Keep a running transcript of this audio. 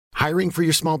Hiring for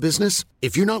your small business?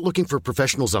 If you're not looking for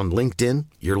professionals on LinkedIn,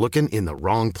 you're looking in the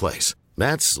wrong place.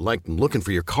 That's like looking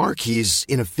for your car keys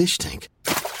in a fish tank.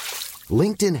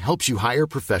 LinkedIn helps you hire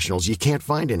professionals you can't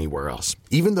find anywhere else,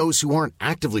 even those who aren't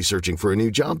actively searching for a new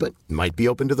job but might be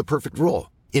open to the perfect role.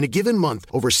 In a given month,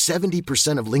 over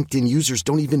 70% of LinkedIn users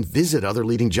don't even visit other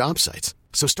leading job sites.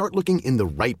 So start looking in the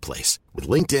right place. With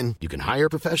LinkedIn, you can hire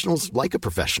professionals like a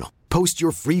professional. Post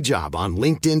your free job on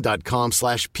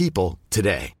linkedin.com/people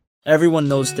today. Everyone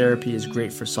knows therapy is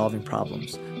great for solving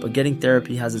problems, but getting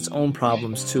therapy has its own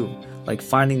problems too, like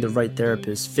finding the right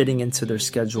therapist, fitting into their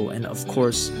schedule, and of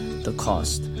course, the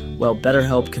cost. Well,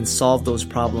 BetterHelp can solve those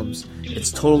problems. It's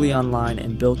totally online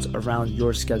and built around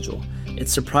your schedule.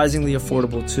 It's surprisingly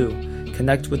affordable too.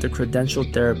 Connect with a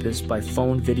credentialed therapist by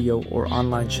phone, video, or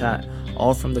online chat,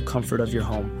 all from the comfort of your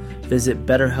home. Visit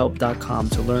BetterHelp.com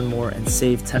to learn more and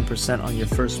save 10% on your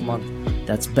first month.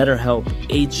 That's BetterHelp,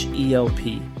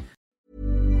 H-E-L-P.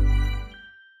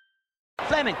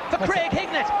 Fleming for Craig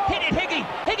Hignett. Hit it, Higgy.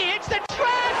 Higgy hits the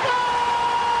trap.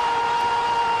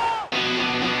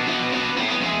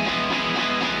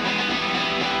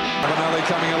 Ravanelli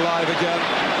coming alive again.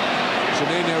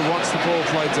 Juninho wants the ball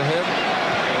played to him.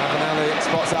 Ravanelli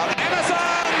spots out Emerson!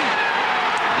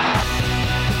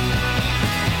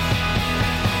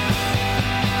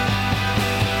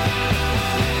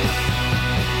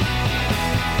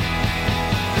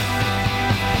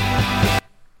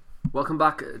 Welcome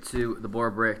back to the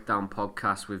Borough Breakdown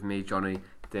podcast with me, Johnny,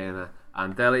 Dana,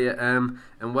 and Delia. And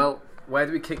well, where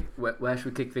should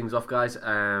we kick things off, guys?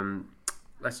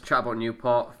 Let's chat about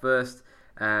Newport first.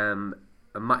 A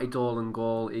Matty Dolan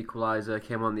goal equaliser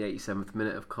came on the 87th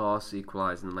minute, of course,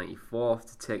 equalised in the 94th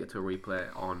to take it to a replay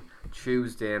on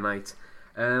Tuesday night.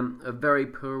 A very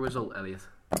poor result, Elliot.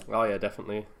 Oh yeah,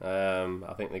 definitely.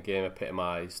 I think the game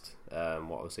epitomised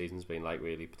what the season's been like,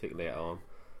 really, particularly at home.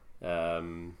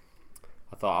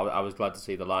 I thought I was glad to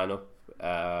see the lineup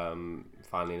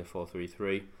finally in a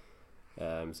 4-3-3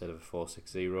 instead of a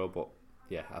 4-6-0. But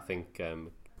yeah, I think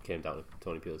it came down to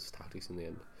Tony Pulis' tactics in the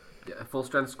end. Yeah, a full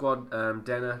strength squad.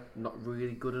 Dana, not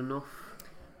really good enough.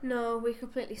 No, we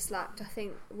completely slacked. I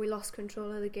think we lost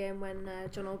control of the game when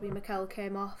John Obi Mikel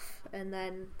came off, and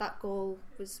then that goal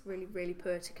was really, really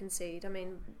poor to concede. I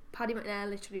mean, Paddy McNair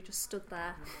literally just stood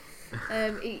there.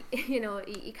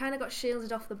 He kind of got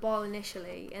shielded off the ball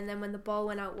initially, and then when the ball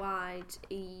went out wide,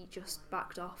 he just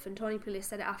backed off. And Tony Pulis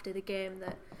said it after the game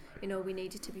that we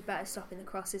needed to be better stopping the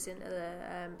crosses into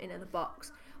the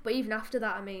box. But even after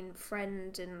that, I mean,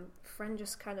 Friend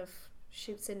just kind of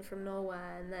shoots in from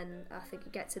nowhere, and then I think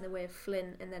it gets in the way of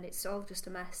Flint, and then it's all just a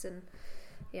mess. And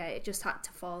yeah, it just had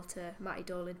to fall to Matty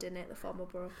Dolan, didn't it, the former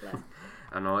Borough player?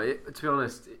 I know. To be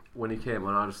honest, when he came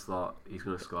on, I just thought he's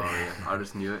going to score here. I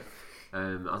just knew it.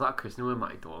 I was at Christmas with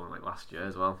Matty Dolan last year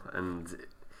as well, and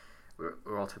we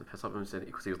were all taking the piss off him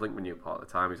because he was linked with Newport at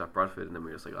the time. He was at Bradford, and then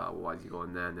we were just like, oh, well, why is he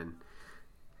going there? And then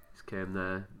he just came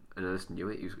there, and I just knew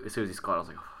it. As soon as he scored, I was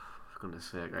like, oh, for goodness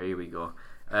sake, here we go.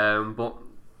 But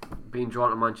being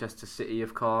drawn to Manchester City,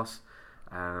 of course,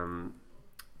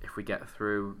 if we get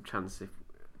through, chances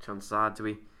are, do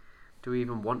we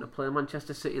even want to play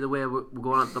Manchester City the way we're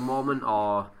going at the moment,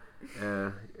 or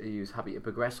are you happy to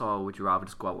progress, or would you rather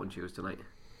just go out on Tuesday night?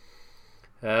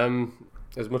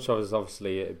 As much as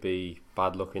obviously it'd be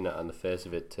bad looking at on the face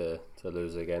of it to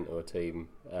lose again to a team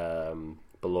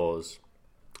below us,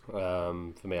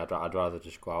 for me I'd rather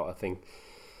just go out. I think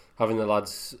having the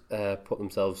lads put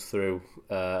themselves through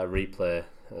a replay,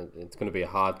 it's going to be a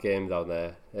hard game down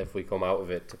there if we come out of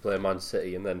it to play Man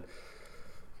City and then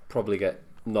probably get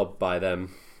knobbed by them.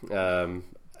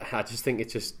 I just think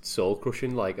it's just soul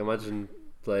crushing. Like, imagine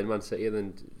playing Man City and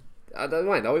then I don't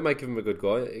mind. Now we might give them a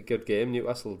good game.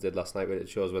 Newcastle did last night, but it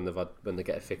shows when they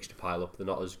get a fixture pile up, they're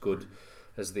not as good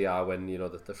as they are when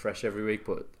they're fresh every week.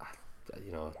 But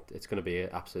it's going to be an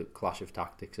absolute clash of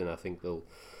tactics, and I think they'll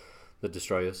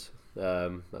destroy us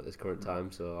at this current time.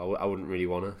 So I wouldn't really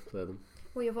want to play them.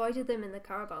 We avoided them in the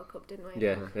Carabao Cup, didn't we?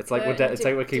 Yeah, it's like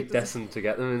we keep destined to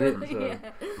get them in it. So. Yeah.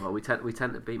 Well, we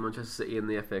tend to beat Manchester City in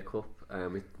the FA Cup.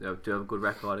 We do have a good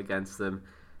record against them,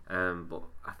 but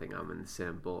I think I'm in the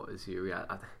same boat as you. Yeah,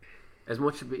 as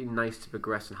much as it'd be nice to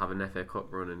progress and have an FA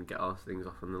Cup run and get our things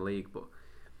off in the league, but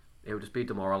it would just be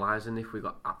demoralising if we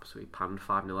got absolutely panned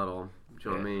 5-0 at home. Do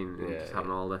you know what I mean? And just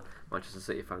having all the Manchester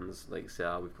City fans say,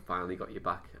 "Oh, we've finally got you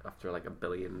back after like £1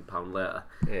 billion later."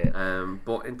 Yeah.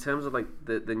 But in terms of like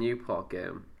the Newport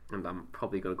game, and I'm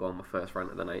probably going to go on my first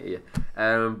rant of the night here.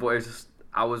 But it was just,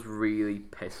 I was really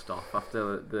pissed off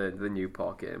after the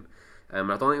Newport game. I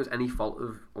don't think it was any fault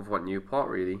of what Newport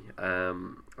really. I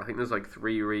think there's like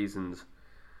 3 reasons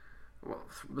well,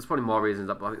 there's probably more reasons,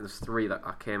 but I think there's 3 that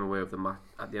I came away with the match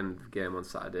at the end of the game on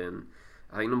Saturday. And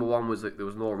I think number 1 was that there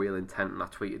was no real intent, and I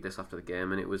tweeted this after the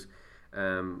game, and it was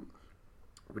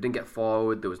we didn't get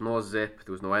forward. There was no zip.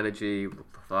 There was no energy. We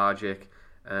looked lethargic.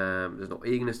 There's no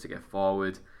eagerness to get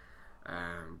forward.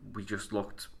 We just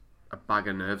looked a bag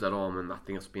of nerves at home, and I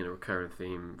think it's been a recurring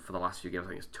theme for the last few games.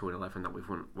 I think it's 2-11 that we've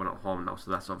won at home now,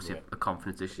 so that's obviously a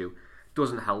confidence issue.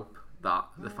 Doesn't help that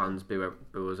the fans boo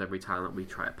us every time that we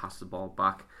try to pass the ball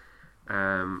back,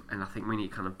 and I think we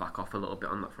need to kind of back off a little bit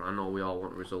on that front. I know we all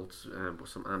want results, but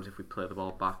sometimes if we play the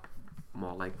ball back,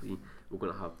 more likely we're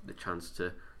going to have the chance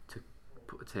to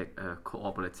take a cut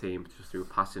open a team just through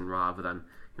passing rather than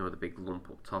the big lump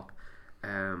up top.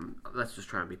 Let's just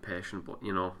try and be patient, but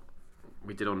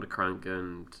we did under crank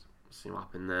and see what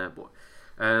happened there.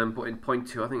 But in point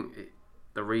 2, I think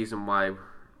the reason why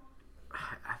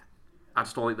I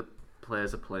just don't think the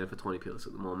players are playing for Tony Pulis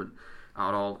at the moment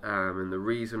at all. And the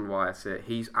reason why I say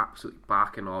he's absolutely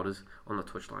barking orders on the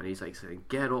touchline. He's like saying,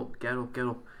 "Get up, get up, get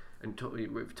up." And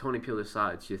with Tony Pulis'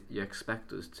 sides, you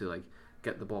expect us to like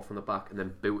get the ball from the back and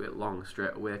then boot it long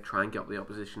straight away, try and get up the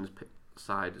opposition's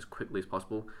side as quickly as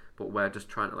possible. But we're just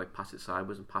trying to like pass it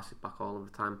sideways and pass it back all of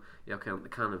the time. Yeah, okay,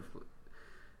 it kind of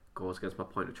goes against my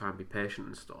point of trying to be patient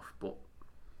and stuff. But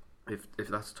if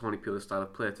that's Tony Pulis' style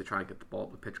of play, to try and get the ball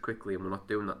up the pitch quickly, and we're not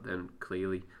doing that, then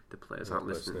clearly the players aren't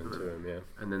listening to him. Yeah.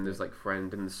 And then there's like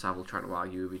Friend and Saville trying to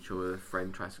argue with each other.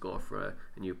 Friend tries to go for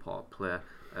a Newport player,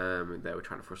 and they were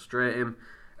trying to frustrate him,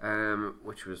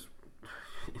 which was,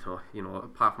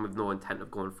 apart from with no intent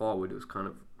of going forward, it was kind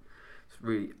of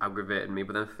really aggravating me.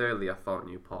 But then thirdly, I thought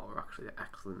Newport were actually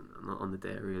excellent on the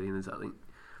day, really, and I think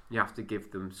you have to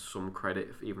give them some credit,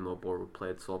 even though Borough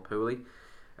played so poorly.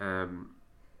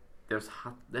 They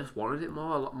just wanted it a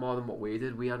lot more than what we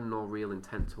did. We had no real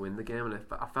intent to win the game, and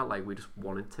I felt like we just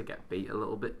wanted to get beat a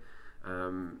little bit.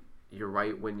 You're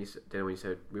right when you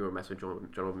said we were messing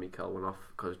with John Mikel went off,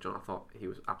 because John, I thought he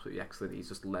was absolutely excellent. He's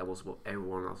just levels above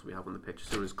everyone else we have on the pitch. As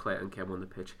soon as Clayton came on the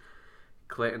pitch,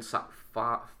 Clayton sat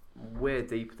way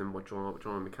deeper than what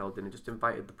John Mikel did, and just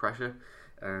invited the pressure.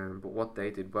 But what they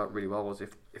did really well was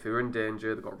if they were in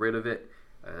danger, they got rid of it,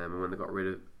 and when they got rid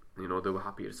of it, they were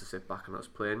happy just to sit back and let us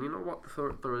play. And you know what? They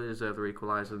thoroughly deserve their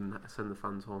equaliser and send the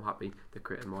fans home happy. They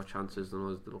created more chances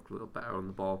than us. They looked a little better on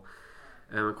the ball.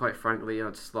 And quite frankly, I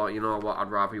just thought, what? I'd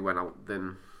rather he went out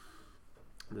than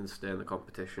stay in the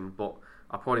competition. But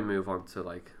I'll probably move on to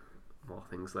like more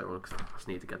things later on, because I just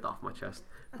need to get that off my chest.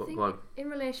 I think in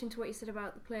relation to what you said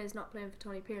about the players not playing for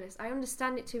Tony Pulis, I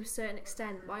understand it to a certain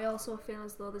extent, but I also feel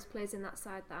as though there's players in that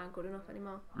side that aren't good enough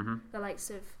anymore. Mm-hmm. The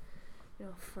likes of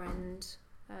Friend.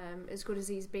 As good as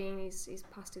he's been, he's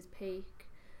past his peak.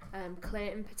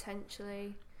 Clayton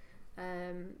potentially.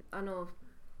 I know,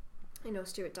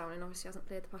 Stuart Downing obviously hasn't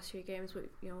played the past few games, but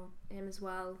him as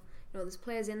well. There's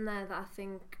players in there that I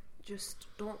think just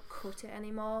don't cut it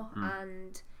anymore.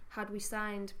 And had we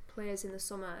signed players in the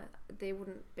summer, they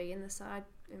wouldn't be in the side,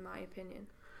 in my opinion.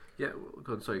 Yeah,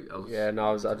 go on, sorry.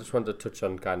 I just wanted to touch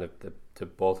on kind of to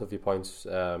both of your points,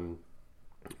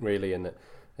 really, and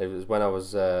it was when I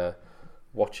was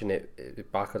watching it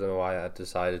back. I don't know why I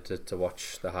decided to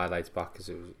watch the highlights back, because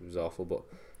it was awful. But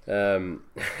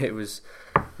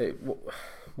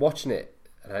watching it,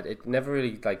 it never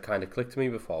really like kind of clicked to me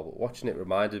before. But watching it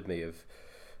reminded me of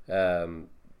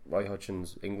Roy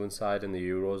Hodgson's England side in the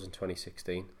Euros in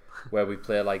 2016, where we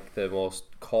play like the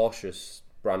most cautious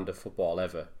brand of football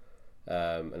ever,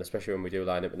 and especially when we do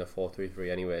line up in a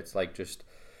 4-3-3 anyway. It's like just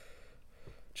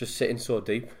sitting so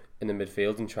deep in the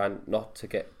midfield and trying not to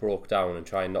get broke down and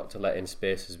trying not to let in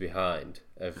spaces behind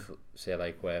of, say,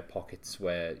 like where pockets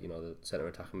where the centre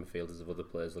attacking midfielders of other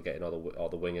players will get in, or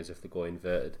the wingers if they go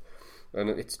inverted. And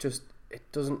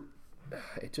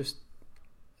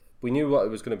we knew what it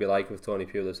was going to be like with Tony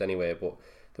Pulis anyway, but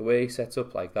the way he sets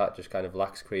up like that just kind of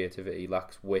lacks creativity,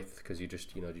 lacks width, because you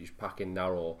just pack in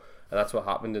narrow, and that's what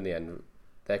happened in the end.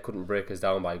 They couldn't break us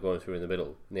down by going through in the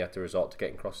middle, and they had to resort to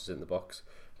getting crosses in the box.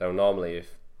 Now normally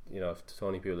if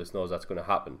Tony Pulis knows that's going to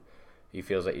happen, he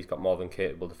feels like he's got more than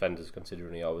capable defenders,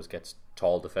 considering he always gets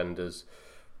tall defenders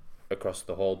across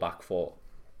the whole back four.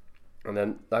 And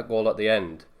then that goal at the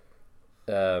end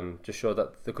just showed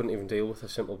that they couldn't even deal with a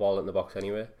simple ball in the box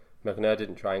anyway. McNair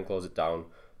didn't try and close it down.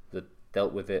 They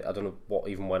dealt with it. I don't know what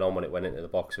even went on when it went into the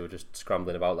box. They were just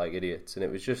scrambling about like idiots, and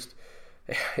it's just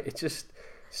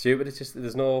stupid. It's just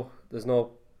there's no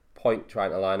point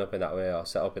trying to line up in that way or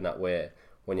set up in that way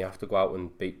when you have to go out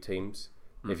and beat teams.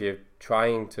 If you're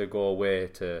trying to go away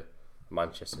to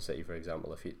Manchester City, for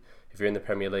example, if you're in the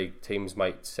Premier League, teams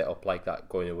might set up like that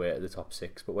going away to the top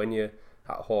six. But when you're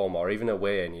at home or even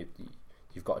away and you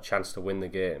you've got a chance to win the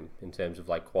game in terms of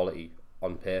like quality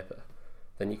on paper,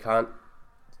 then you can't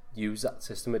use that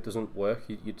system. It doesn't work.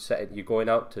 You're going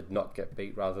out to not get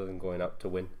beat rather than going out to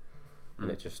win, and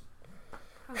it just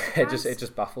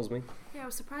baffles me. Yeah, I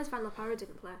was surprised Van La Parra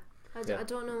didn't play. I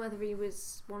don't know whether he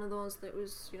was one of those that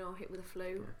was, hit with a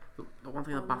flu. Yeah. The one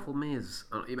thing that baffled me is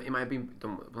he might have been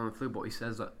done with the flu, but he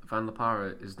says that Van La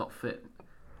Parra is not fit,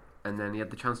 and then he had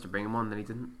the chance to bring him on, then he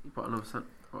didn't. He brought another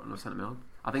centre on.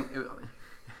 I think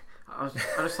I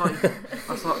just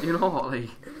thought, you know what, like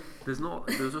there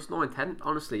was just no intent.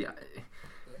 Honestly,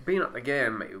 being at the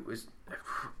game, it was.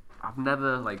 I've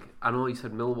never I know you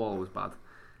said Millwall was bad,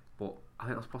 but I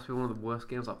think that's possibly one of the worst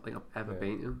games I think I've ever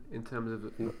been in terms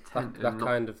of intent. That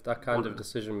kind of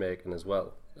decision making as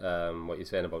well. What you're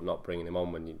saying about not bringing him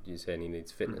on when you're saying he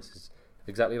needs fitness is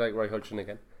exactly like Roy Hodgson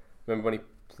again. Remember when he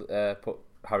put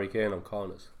Harry Kane on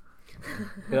corners?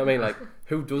 You know what I mean? Like,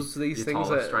 who does these things?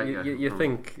 You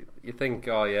think,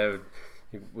 oh yeah,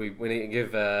 we need to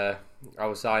give our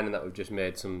signing that we've just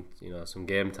made some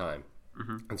game time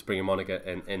and to bring him on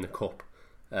again in the cup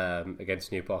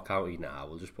against Newport County. Nah,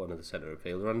 we'll just put another centre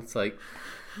fielder on. It's like,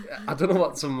 I don't know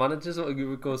what some managers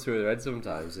would go through their head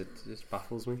sometimes. It just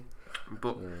baffles me.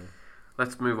 But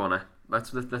let's move on.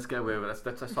 Let's get away with it.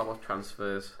 Let's talk about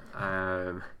transfers.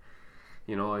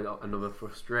 Another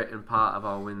frustrating part of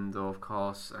our window, of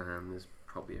course. There's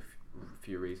probably a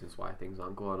few reasons why things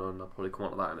aren't going on. I'll probably come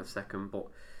on to that in a second. But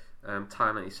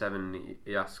Ty97,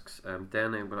 he asks,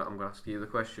 Danny, I'm going to ask you the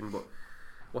question. But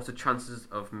what's the chances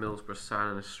of Middlesbrough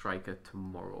signing a striker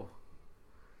tomorrow?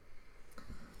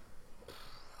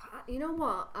 You know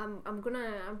what? I'm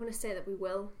gonna say that we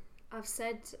will. I've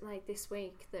said this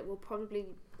week that we'll probably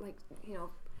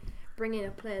bring in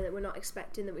a player that we're not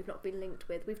expecting, that we've not been linked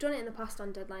with. We've done it in the past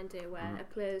on deadline day where a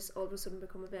player's all of a sudden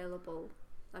become available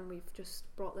and we've just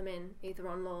brought them in either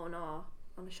on loan or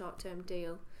on a short-term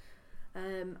deal.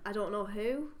 I don't know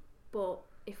who, but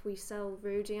if we sell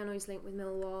Rudy, I know he's linked with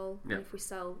Millwall. Yeah. And if we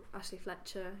sell Ashley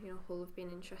Fletcher, Hull have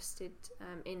been interested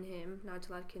in him.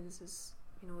 Nigel Adkins has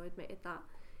admitted that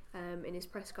in his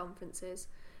press conferences.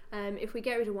 If we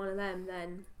get rid of one of them,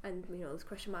 then, and there's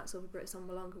question marks over Britt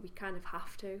Sombalonga, we kind of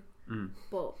have to.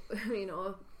 But I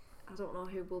don't know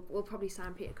who. We'll probably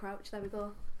sign Peter Crouch. There we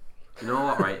go. You know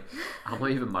what, right? I'm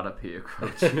not even mad at Peter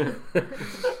Crouch.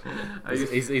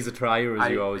 He's a trier, as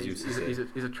you always used to say.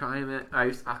 He's a trier, mate.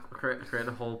 I created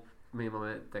a whole. Me and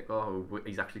my mate Dico,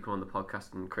 he's actually come on the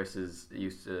podcast, and Chris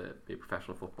used to be a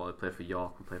professional footballer. He played for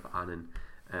York and played for Annan.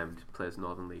 Plays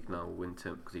Northern League now,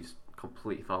 Winton, because he's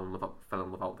completely fell in love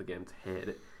out the game to hate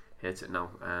it now.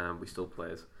 We still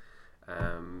plays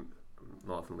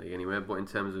Northern League anyway. But in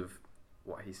terms of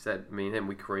what he said, me and him,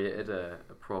 we created a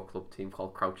pro club team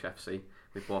called Crouch FC.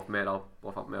 We both made our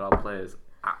players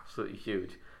absolutely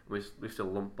huge. We still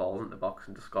lump balls in the box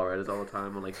and just score headers all the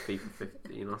time on FIFA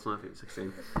 15 or something, FIFA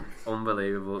 16.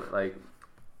 Unbelievable. I'm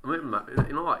even mad.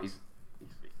 You know what? He's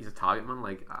a target man.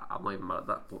 I'm not even mad at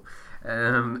that. But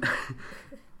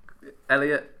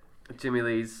Elliot, Jimmy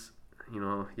Lee's,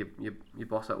 your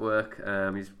boss at work.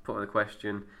 He's putting a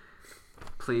question.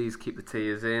 Please keep the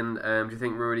tears in. Do you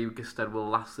think Rudy Gestede will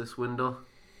last this window?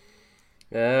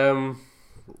 I'll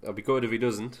be good if he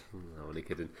doesn't. No, only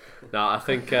kidding. No, I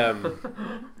think I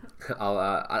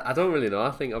don't really know.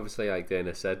 I think obviously, like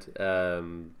Dana said, 3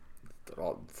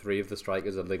 of the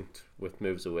strikers are linked with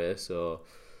moves away, so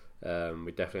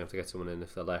we definitely have to get someone in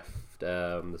if they're left.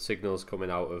 The signals coming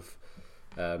out of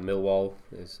Millwall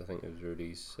I think it was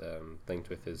Rudy's linked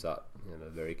with, is that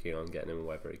very keen on getting him and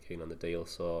we're very keen on the deal.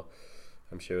 So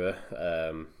I'm sure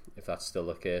if that's still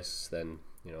the case, then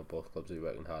both clubs will be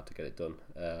working hard to get it done.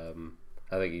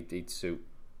 I think he'd suit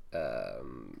a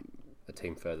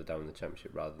team further down in the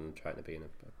Championship rather than trying to be in a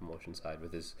promotion side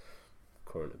with his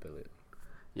current ability.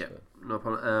 Yeah, so. No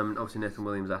problem. Obviously Nathan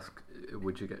Williams asked,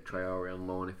 would you get Traore on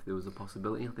loan if there was a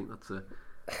possibility? I think that's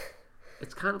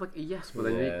it's kind of like a yes, but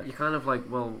then you kind of like,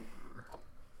 well,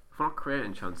 if we're not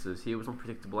creating chances, he was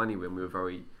unpredictable anyway, and we were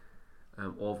very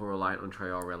over-reliant on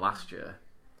Traore last year.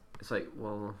 It's like,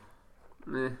 well,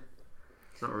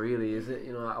 not really, is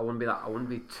it? I wouldn't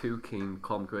be too keen,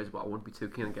 call him crazy, but I wouldn't be too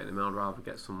keen on getting him out. I'd rather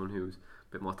get someone who's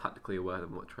a bit more tactically aware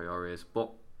than what Traore is.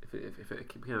 But if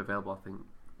it became available, I think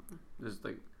there's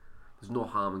no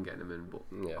harm in getting him in, but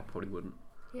I probably wouldn't.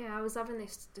 Yeah, I was having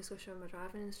this discussion with my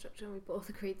driving instructor, and we both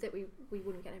agreed that we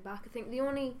wouldn't get him back. I think the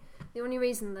only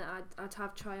reason that I'd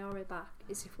have Traore back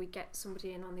is if we get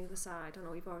somebody in on the other side. I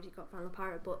know we've already got Van La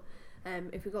Parra, but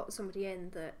if we got somebody in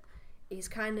that is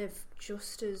kind of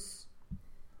just as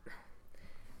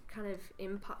kind of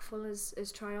impactful as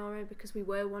Traore, because we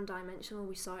were one-dimensional.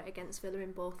 We saw it against Villa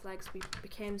in both legs. We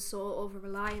became so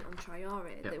over-reliant on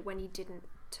Traore that when he didn't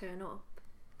turn up,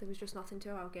 there was just nothing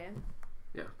to our game.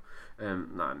 Yeah,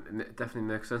 it definitely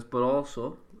makes sense. But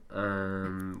also,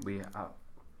 we have,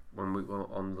 when we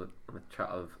were on the chat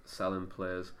of selling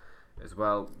players as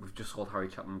well, we've just sold Harry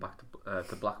Chapman back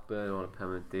to Blackburn on a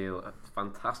permanent deal. A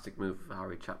fantastic move for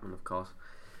Harry Chapman, of course.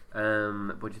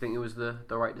 But do you think it was the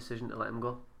right decision to let him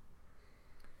go?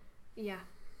 Yeah,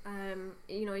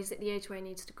 he's at the age where he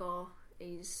needs to go.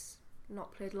 He's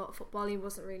not played a lot of football. He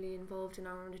wasn't really involved in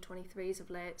our under-23s of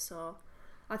late, so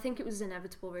I think it was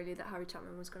inevitable really that Harry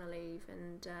Chapman was going to leave,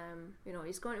 and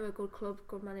he's going to a good club,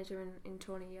 good manager in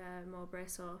Tony Mowbray,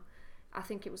 so I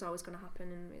think it was always going to happen,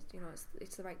 and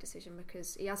it's the right decision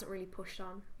because he hasn't really pushed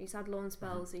on. He's had loan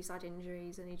spells, he's had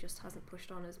injuries, and he just hasn't pushed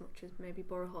on as much as maybe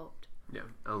Borough hoped. Yeah,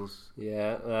 Els.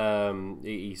 Yeah,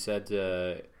 he said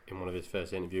in one of his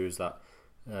first interviews that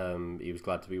he was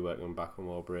glad to be working back on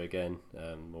Mowbray again.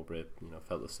 Mowbray,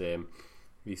 felt the same.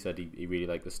 He said he really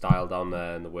liked the style down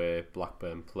there and the way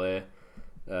Blackburn play.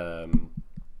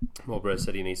 Mowbray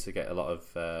said he needs to get a lot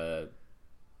of time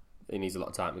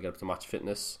to get up to match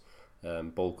fitness,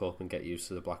 bulk up and get used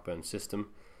to the Blackburn system.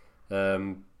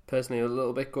 Personally, a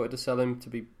little bit gutted to sell him to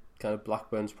be kind of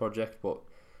Blackburn's project, but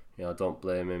I don't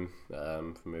blame him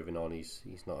for moving on. He's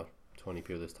not a Tony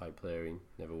Pulis type player. He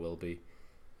never will be.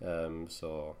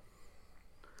 So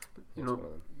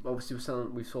obviously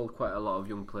we've sold quite a lot of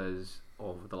young players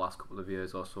over the last couple of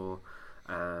years or so.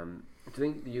 Do you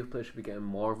think the youth players should be getting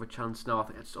more of a chance now? I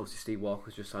think it's obviously Steve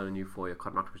Walker's just signed a new 4-year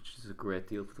contract, which is a great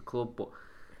deal for the club. But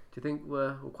do you think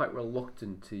we're quite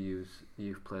reluctant to use the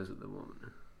youth players at the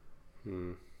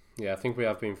moment? Yeah, I think we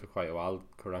have been for quite a while.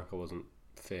 Karanka wasn't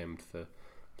famed for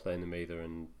playing them either,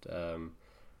 and I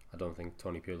don't think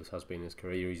Tony Pulis has been in his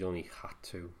career. He's only had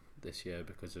to this year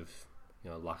because of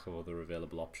lack of other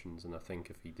available options, and I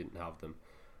think if he didn't have them,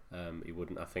 he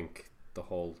wouldn't. I think the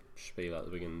whole spiel at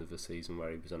the beginning of the season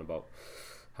where he was on about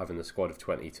having the squad of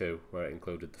 22, where it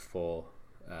included the four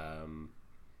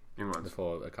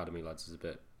academy lads, is a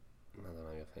bit, I don't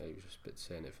know, I think he was just a bit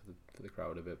saying it for the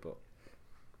crowd a bit, but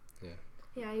yeah,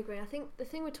 I agree. I think the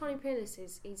thing with Tony Pulis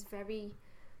is he's very,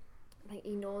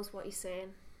 he knows what he's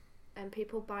saying and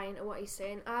people buy into what he's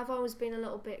saying. I've always been a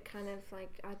little bit kind of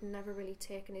I'd never really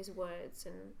taken his words,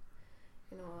 and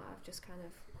I've just kind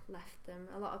of left them.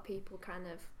 A lot of people kind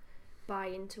of buy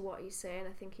into what he's saying.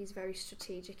 I think he's very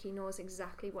strategic. He knows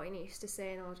exactly what he needs to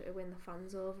say in order to win the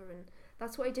fans over, and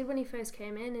that's what he did when he first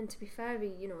came in. And to be fair,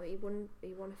 he won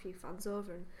a few fans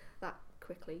over, and that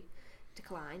quickly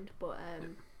declined. But I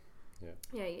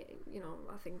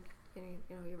think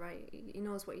you're right. He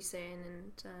knows what he's saying,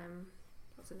 and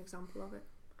that's an example of it.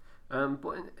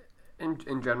 But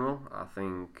in general, I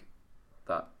think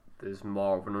that there's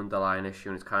more of an underlying issue,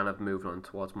 and it's kind of moving on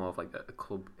towards more of a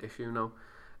club issue now.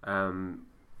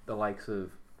 The likes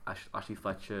of Ashley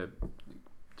Fletcher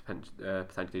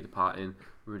potentially departing,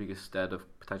 Rudiger Stead of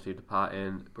potentially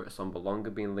departing, Britt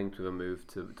Assombalonga being linked with a move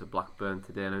to Blackburn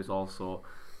today, and who's also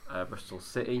Bristol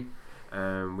City.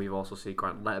 We've also seen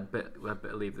Grant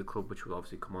Leadbitter leave the club, which we'll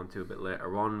obviously come on to a bit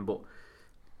later on. But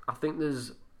I think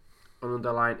there's an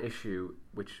underlying issue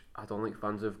which I don't think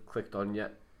fans have clicked on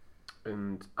yet,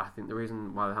 and I think the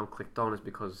reason why they haven't clicked on is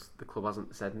because the club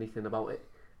hasn't said anything about it.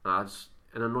 And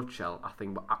in a nutshell, I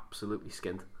think we're absolutely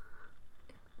skinned.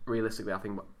 Realistically, I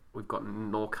think we've got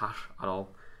no cash at all,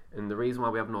 and the reason why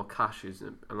we have no cash is,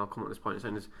 and I'll come at this point in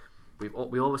saying, is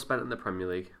we overspent in the Premier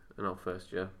League in our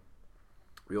first year.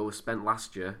 We overspent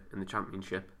last year in the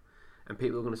Championship, and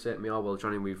people are going to say to me, "Oh well,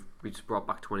 Johnny, we just brought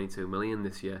back 22 million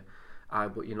this year,"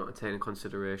 but you're not taking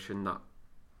consideration that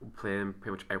we're playing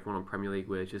pretty much everyone on Premier League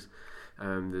wages.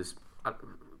 There's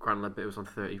Grant Leadbitter was on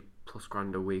 30+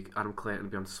 grand a week. Adam Clayton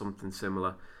will be on something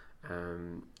similar.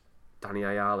 Danny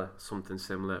Ayala, something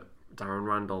similar. Darren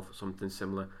Randolph, something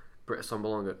similar. Britt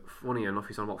Assombalonga, funny enough,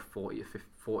 he's on about 40 to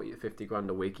 50 grand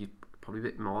a week. He's probably a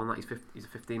bit more than that. He's a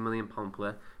 £15 million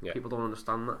player. Yeah. People don't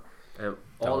understand that.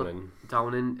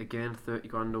 Downing, again, 30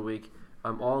 grand a week.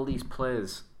 All these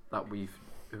players that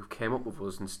who came up with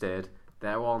us and stayed,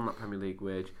 they're all on that Premier League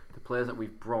wage. The players that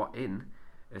we've brought in,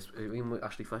 even with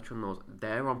Ashley Fletcher and those,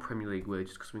 they're on Premier League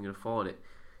wages because we can afford it.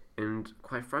 And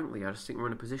quite frankly, I just think we're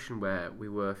in a position where we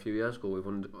were a few years ago. We've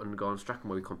undergone Strachan,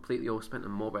 where we completely overspent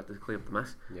and Mowbray to clean up the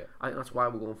mess. Yeah. I think that's why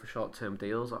we're going for short-term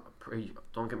deals.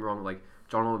 Don't get me wrong,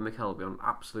 John Owen Mikel will be on an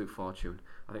absolute fortune.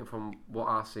 I think from what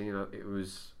I've seen, it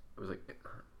was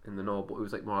in the know, but it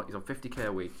was more he's on 50k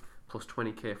a week plus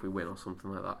 20k if we win or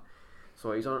something like that.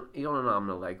 So he's on an arm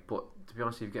and a leg. But to be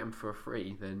honest, if you get him for a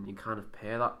free, then you kind of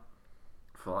pay that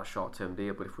for that short-term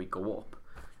deal. But if we go up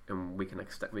and we can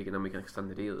extend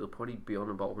the deal, it'll probably be on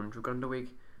about 100 grand a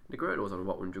week. Negredo was on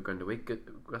about 100 grand a week.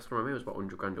 Gaston Romeo was about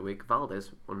 100 grand a week.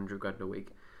 Valdez 100 grand a week.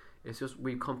 It's just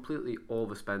we completely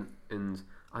overspent, and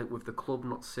I think with the club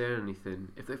not saying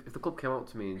anything, if the club came out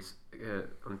to me and,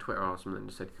 on Twitter or something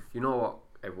and said, you know what,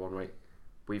 everyone, right,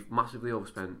 we've massively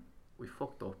overspent, we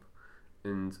fucked up,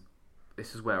 and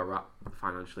this is where we're at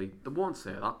financially. They won't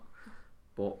say that,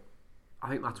 but I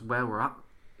think that's where we're at,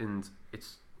 and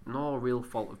it's no real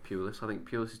fault of Pulis. I think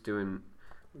Pulis is doing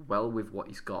well with what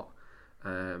he's got.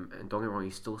 And don't get me wrong,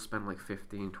 he still spent like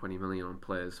 15-20 million on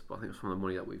players, but I think it's from the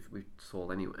money that we've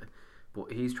sold anyway.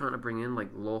 But he's trying to bring in like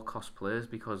low cost players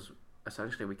because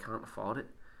essentially we can't afford it.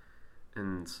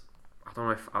 And I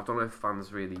don't know if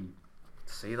fans really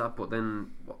see that. But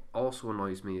then what also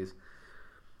annoys me is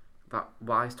that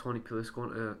why is Tony Pulis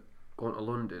going to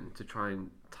London to try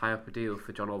and tie up a deal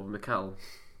for John Obi Mikel?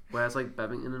 Where's like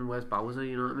Bevington and where's Bowser?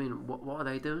 You know what I mean? What are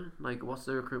they doing? Like, what's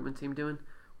the recruitment team doing?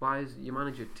 Why is your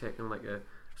manager taking like a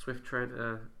swift train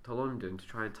to London to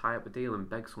try and tie up a deal and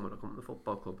beg someone to come to the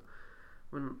football club?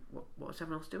 When what's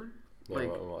everyone else doing? Yeah,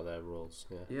 like, what are their roles?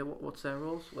 Yeah, what's their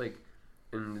roles? Like,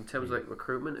 in terms of like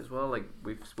recruitment as well, like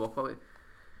we've spoke about it.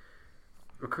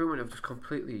 Recruitment have just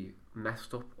completely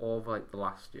messed up over like the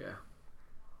last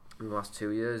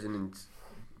 2 years, and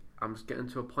I'm just getting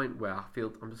to a point where I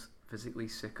feel I'm just physically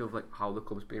sick of like how the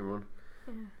club's being run.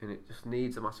 Yeah. And it just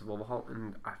needs a massive overhaul.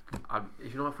 And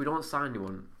if we don't sign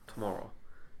anyone tomorrow,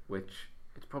 which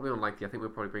it's probably unlikely, I think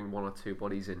we'll probably bring 1 or 2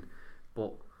 bodies in.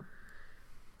 But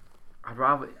I'd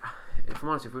rather, if I'm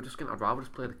honest, I'd rather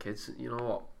just play the kids. You know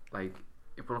what? Like,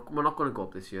 if we're not going to go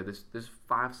up this year. There's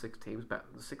 5-6 teams better,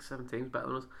 6-7 teams better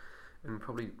than us, and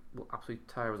probably will absolutely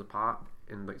tear us apart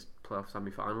in like playoff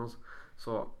semi-finals.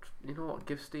 So you know what?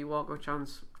 Give Steve Walker a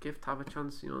chance. Give Tav a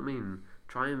chance. You know what I mean?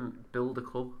 Try and build a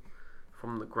club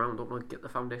from the ground up, like get the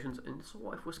foundations. And so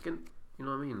what if we're skin? You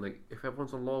know what I mean? Like if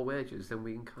everyone's on low wages, then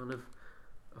we can kind of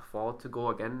afford to go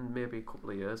again, maybe a couple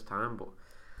of years time. But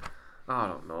I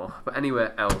don't know. But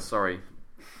anyway, sorry,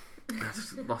 I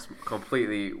just lost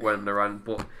completely went around.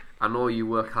 But I know you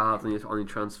work hard on your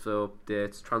transfer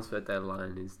updates. Transfer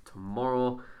deadline is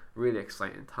tomorrow. Really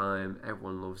exciting time.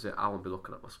 Everyone loves it. I won't be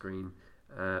looking at my screen.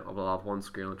 I'll have one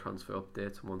screen on transfer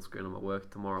updates and one screen on my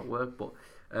work tomorrow at work. But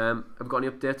have you got any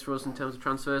updates for us in terms of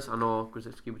transfers? I know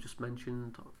Grzycki was just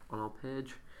mentioned on our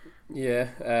page. Yeah.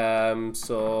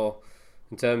 So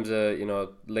in terms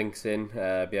of links in,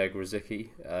 Pierre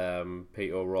Grzycki,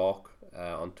 Peter O'Rourke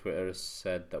on Twitter has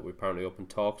said that we apparently opened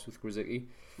talks with Grzycki.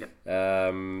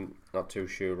 Yeah. Not too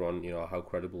sure on how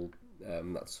credible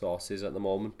that source is at the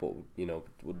moment, but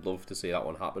would love to see that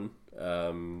one happen.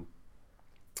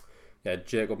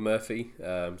 Jacob Murphy.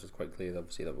 So it's quite clear,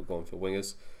 obviously, that we're going for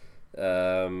wingers.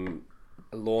 A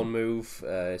loan move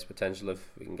is potential if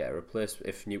we can get a replacement,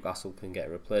 if Newcastle can get a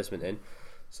replacement in.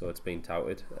 So it's been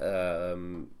touted.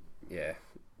 We'll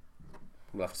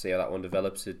have to see how that one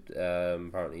develops.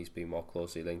 Apparently he's been more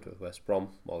closely linked with West Brom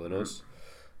more than us.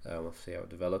 We'll have to see how it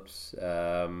develops.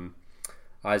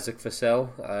 Isaac Vassell,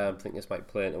 I think this might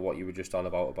play into what you were just on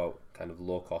about kind of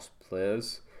low cost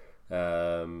players.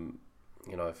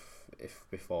 If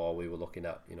before we were looking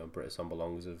at British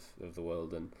Sambelongs of the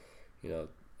world, and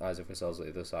Isaac Vassell's at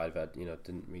the other side of it,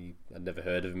 I'd never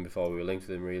heard of him before we were linked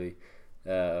with him really.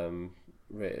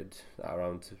 Rated at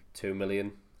around 2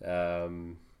 million. I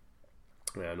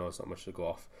know it's not much to go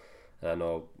off, and I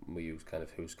know we use kind of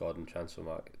Who Scored in Transfer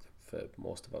Market for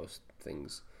most of those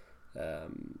things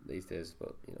these days,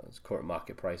 but its current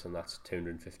market price on that's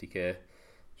 250k.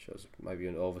 Shows maybe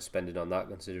an overspending on that,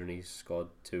 considering he's scored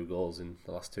 2 goals in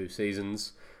the last 2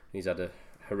 seasons. He's had a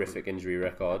horrific injury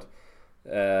record.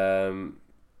 I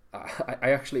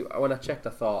actually, when I checked,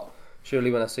 I thought, surely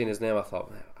when I seen his name, I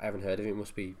thought, I haven't heard of him.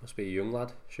 Must be a young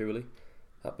lad, surely,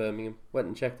 at Birmingham. Went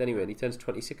and checked anyway, and he turns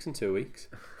 26 in 2 weeks.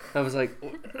 I was like,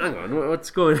 hang on,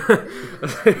 what's going on?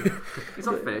 He's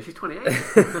not finished. He's 28.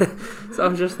 So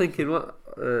I'm just thinking,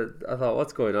 I thought,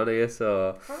 what's going on here?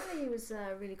 So apparently he was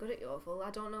really good at Yeovil.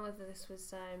 I don't know whether this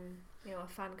was a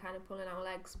fan kind of pulling our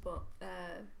legs, but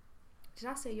did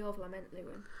I say Yeovil? I meant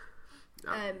Lewin.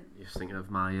 You're just thinking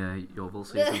of my Yeovil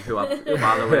season, who I've,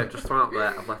 by the way, just thrown out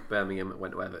there. I've left Birmingham and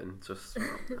went to Everton.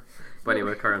 But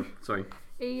anyway, carry on. Sorry.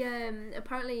 He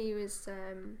apparently he was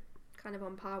kind of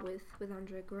on par with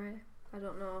Andre Gray. I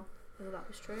don't know whether that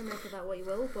was true. Make of that what you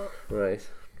will, but right.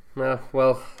 No,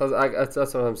 well, that's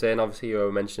what I'm saying. Obviously, you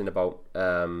were mentioning about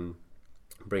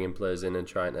bringing players in and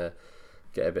trying to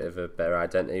get a bit of a better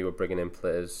identity. We're bringing in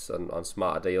players on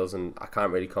smarter deals, and I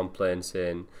can't really complain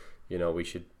saying, you know, we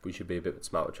should be a bit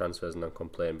smart with transfers and not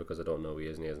complain because I don't know who he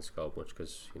is and he hasn't scored much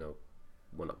because, you know,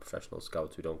 we're not professional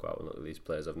scouts. We don't go out and look at these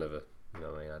players. I'd never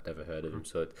heard of him.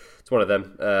 So it's one of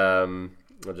them.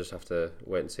 I'll just have to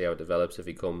wait and see how it develops. If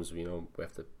he comes, you know, we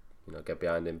have to, you know, get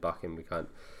behind him, back him. We can't,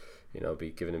 you know,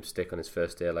 be giving him stick on his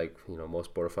first day like, you know,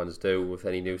 most Borough fans do with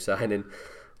any new signing.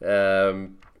 The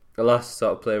last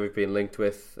sort of player we've been linked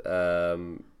with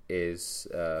is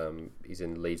he's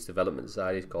in Leeds development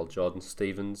side. He's called Jordan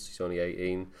Stevens. He's only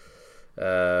 18.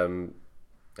 I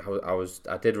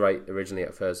did write originally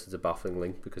at first as a baffling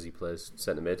link because he plays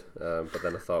centre mid, but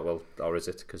then I thought, well, or is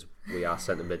it because we are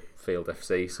centre midfield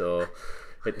FC, so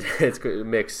it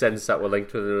makes sense that we're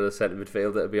linked with another centre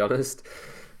midfielder, to be honest.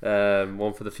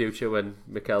 One for the future when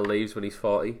Mikel leaves when he's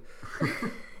 40.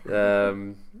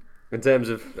 In terms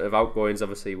of outgoings,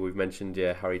 obviously we've mentioned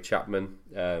Harry Chapman.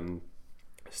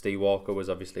 Steve Walker was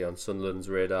obviously on Sunderland's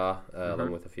radar,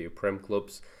 along with a few Prem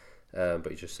clubs, but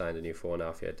he just signed a new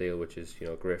 4.5-year deal, which is, you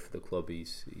know, great for the club.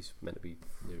 He's meant to be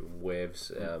doing waves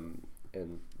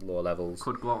in lower levels.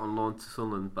 Could go out on loan to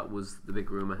Sunderland. That was the big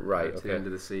rumour to the end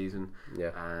of the season.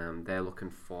 Yeah, they're looking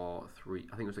for 3.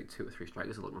 I think it was like 2 or 3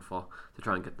 strikers they're looking for to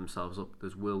try and get themselves up.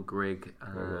 There's Will Grigg,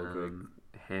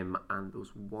 him, and there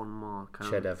was one more.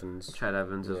 Ched Evans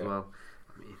as well.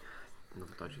 I mean,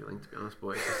 another dodgy link, to be honest,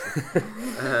 but it's just,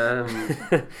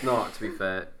 no, to be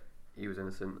fair, he was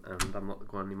innocent, and I'm not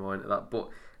going any more into that. But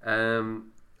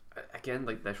again,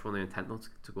 like, they're showing their intent not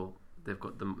to go. They've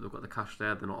got the cash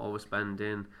there. They're not always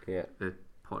spending. Yeah, they're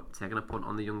taking a punt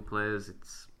on the young players.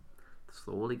 It's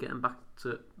slowly getting back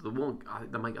to the one. I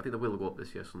think they will go up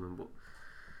this year, something. But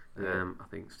I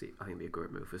think it'd be a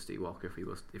great move for Steve Walker if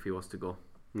he was to go.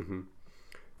 Mm-hmm.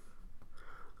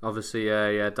 Obviously,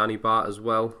 Danny Bart as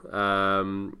well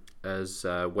has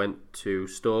went to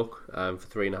Stoke for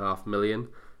 $3.5 million.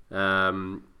 He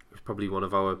was probably one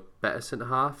of our better centre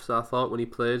halves, I thought, when he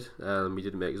played. He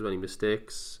didn't make as many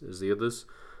mistakes as the others.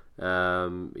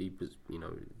 He was, you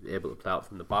know, able to play out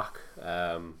from the back.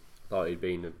 Thought he'd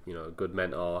been a good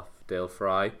mentor for Dale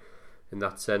Fry in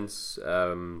that sense.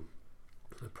 The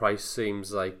price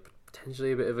seems like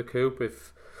potentially a bit of a coup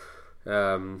if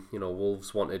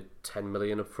Wolves wanted 10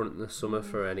 million up front in the summer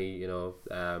for any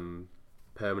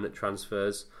permanent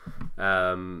transfers.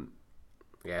 I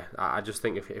just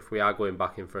think if we are going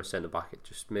back in for a centre back, it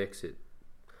just makes it,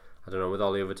 I don't know, with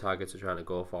all the other targets we're trying to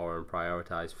go for and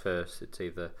prioritise first, it's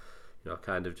either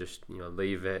kind of just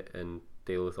leave it and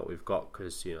deal with what we've got,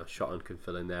 because Shotton can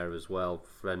fill in there as well,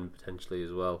 Friend potentially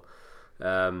as well,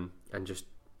 and just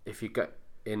if you get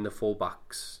in the full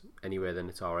backs anyway, then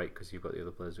it's alright because you've got the other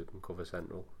players who can cover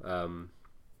central. I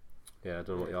don't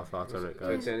know what your thoughts on it,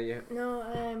 guys.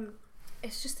 No,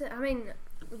 it's just that, I mean,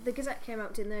 the Gazette came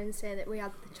out, didn't they, and say that we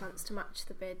had the chance to match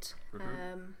the bid.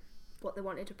 But they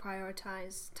wanted to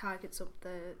prioritise targets up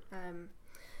the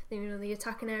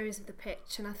attacking areas of the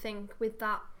pitch, and I think with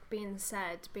that being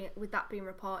said, with that being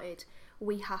reported,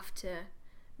 we have to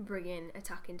bring in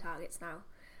attacking targets now.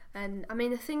 And I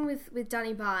mean, the thing with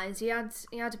Danny Bart is he had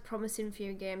a promising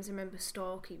few games. I remember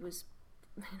Stoke, he was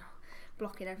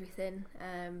blocking everything.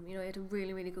 He had a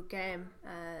really, really good game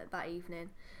that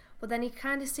evening. But then he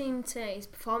kind of seemed to, his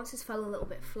performances fell a little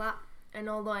bit flat. And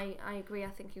although I agree, I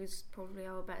think he was probably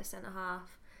our better centre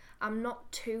half, I'm not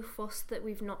too fussed that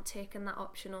we've not taken that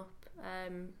option up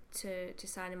to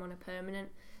sign him on a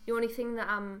permanent. The only thing that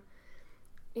I'm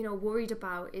worried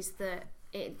about is that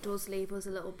it does leave us a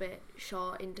little bit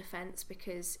short in defence,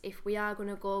 because if we are going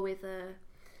to go with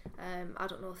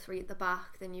three at the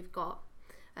back, then you've got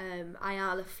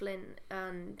Ayala, Flint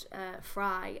and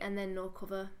Fry, and then no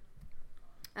cover.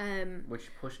 Would you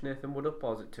push Nathan Wood up,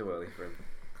 or is it too early for him?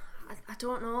 I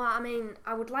don't know. I mean,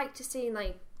 I would like to see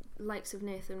likes of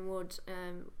Nathan Wood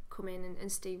come in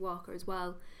and Steve Walker as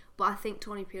well, but I think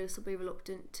Tony Pulis will be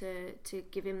reluctant to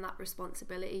give him that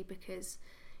responsibility, because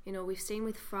we've seen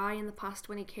with Fry in the past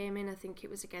when he came in, I think it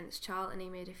was against Charlton, he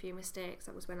made a few mistakes.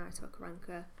 That was when Aitor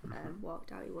Karanka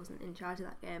walked out. He wasn't in charge of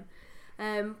that game.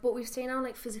 But we've seen how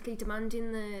physically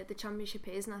demanding the Championship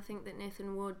is, and I think that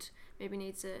Nathan Wood maybe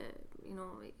needs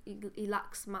he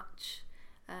lacks match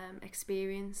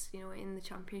experience in the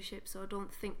Championship, so I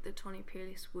don't think that Tony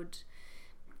Pulis would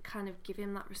kind of give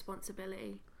him that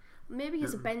responsibility. Maybe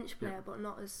as a bench player, but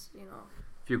not as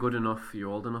If you're good enough, you're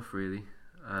old enough, really.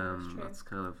 That's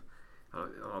kind of,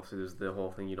 obviously there's the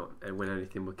whole thing, you don't win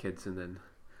anything with kids and then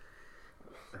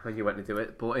when you went to do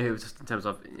it, but it was just in terms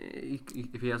of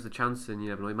if he has the chance, and you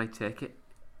never know, he might take it.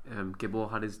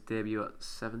 Gibbo had his debut at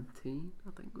 17,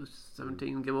 I think it was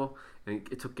 17, Gibbo, and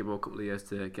it took Gibbo a couple of years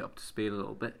to get up to speed a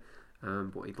little bit,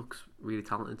 but he looks really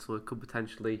talented, so it could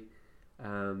potentially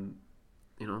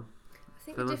I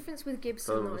think Villa? the difference with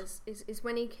Gibson Villa though is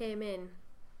when he came in,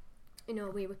 you know,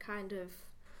 we were kind of.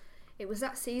 It was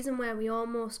that season where we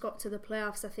almost got to the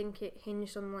playoffs. I think it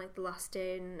hinged on like the last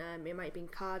day, and it might have been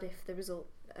Cardiff, the result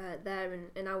there,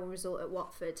 and our result at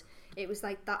Watford. It was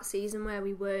like that season where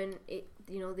we weren't.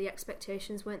 You know, the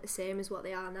expectations weren't the same as what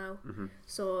they are now. Mm-hmm.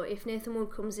 So if Nathan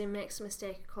Wood comes in, makes a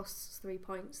mistake, it costs 3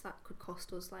 points. That could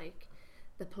cost us like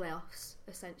the playoffs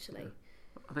essentially. Yeah.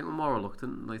 I think we're more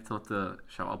reluctant, like, not to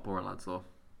shout out Borough lads though.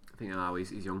 I think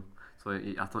he's young, so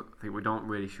I think we don't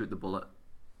really shoot the bullet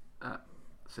at,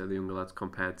 say, the younger lads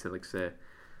compared to, like, say,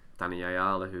 Danny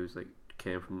Ayala, who's like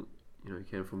came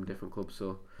from different clubs.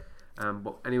 So,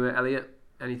 but anyway, Elliot,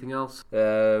 anything else?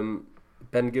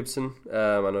 Ben Gibson.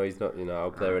 I know he's not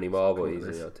out there anymore, but he's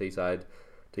Teesside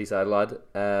lad.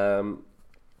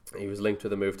 He was linked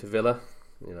with a move to Villa,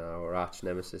 our arch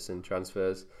nemesis in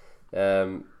transfers.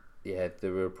 They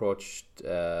were approached.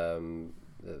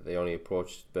 They only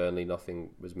approached Burnley. Nothing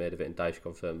was made of it, and Dyche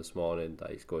confirmed this morning that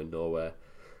he's going nowhere.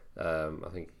 I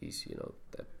think he's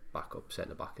their backup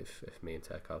centre back. If me and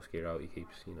Tarkowski are out, he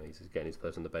keeps he's just getting his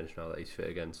place on the bench now that he's fit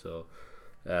again. So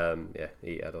I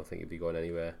don't think he'll be going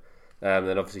anywhere.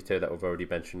 Then obviously two that we've already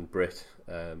mentioned, Britt,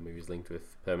 who was linked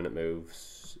with permanent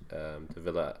moves to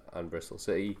Villa and Bristol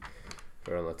City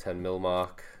around the 10 mil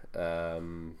mark.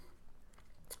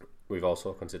 We've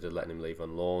also considered letting him leave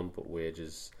on loan, but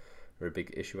wages are a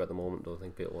big issue at the moment. Don't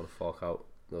think people want to fork out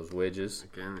those wages.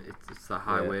 Again, it's that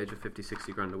high wage of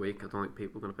 50-60 grand a week. I don't think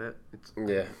people are going to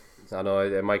pay it. I know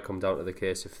it might come down to the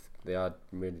case if they are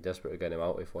really desperate to get him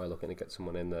out. If we're looking to get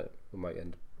someone in, that we might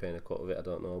end up paying a cut of it. I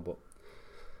don't know, but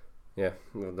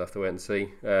we'll have to wait and see.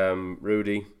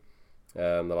 Rudy,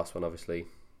 the last one, obviously,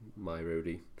 my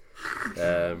Rudy.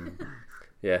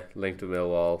 Linked with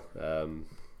Millwall.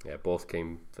 Both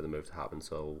came for the move to happen,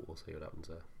 so we'll see what happens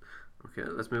there. Okay,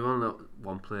 let's move on to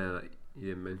one player that you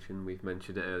didn't mention. We've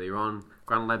mentioned it earlier on.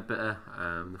 Grant Ledbetter,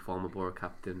 the former Borough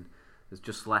captain, has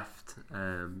just left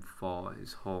for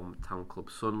his hometown club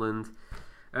Sunderland.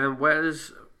 Where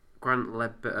does Grant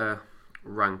Ledbetter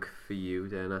rank for you,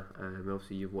 Dana?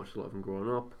 Obviously you've watched a lot of him growing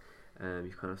up.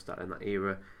 You've kind of started in that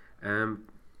era.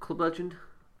 Club legend?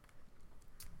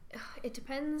 It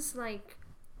depends, like,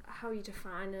 how you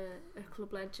define a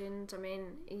club legend. I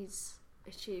mean, he's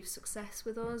achieved success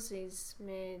with us. He's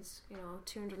made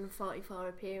 244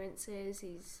 appearances.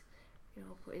 He's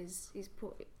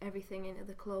put everything into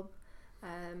the club.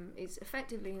 He's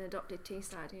effectively an adopted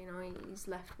Teesside. He's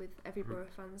left with every Borough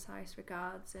fan's highest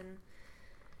regards. And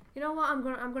you know what? I'm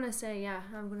gonna say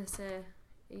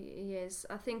he is.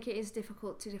 I think it is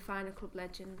difficult to define a club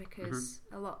legend because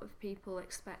a lot of people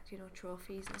expect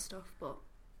trophies and stuff, but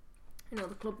the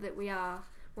club that we are,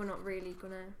 we're not really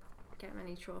gonna get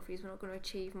many trophies. We're not going to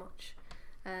achieve much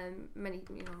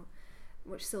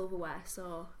silverware.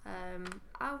 So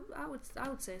I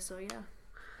would say so. Yeah.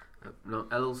 No,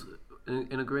 Els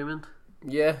in agreement?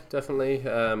 Yeah, definitely.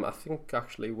 I think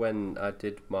actually when I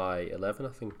did my 11, I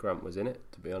think Grant was in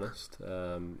it, to be honest,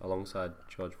 alongside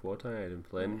George Boateng. I didn't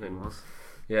play him.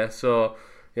 Yeah, so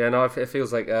it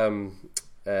feels like the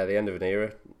end of an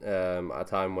era, at a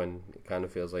time when it kind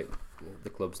of feels like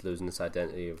the club's losing its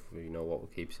identity of what we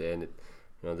keep saying.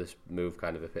 This move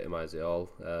kind of epitomised it all.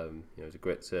 He's a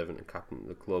great servant and captain of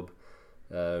the club.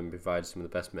 Provides some of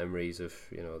the best memories of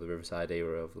the Riverside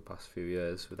era over the past few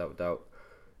years, without doubt.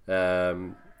 I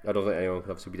don't think anyone can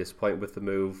obviously be disappointed with the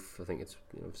move. I think it's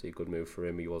obviously a good move for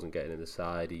him. He wasn't getting in the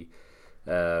side. He's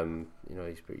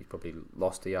probably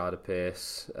lost a yard of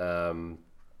pace.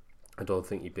 I don't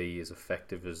think he'd be as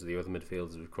effective as the other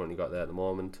midfielders we've currently got there at the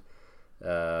moment.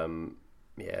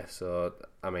 So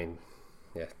I mean,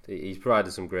 he's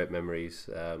provided some great memories.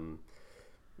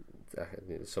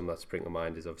 Some that spring to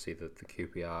mind is obviously the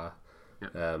QPR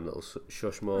little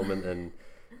shush moment, and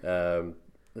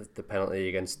the penalty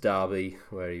against Derby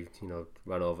where he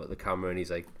ran over at the camera and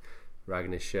he's like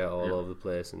ragging his shirt all over the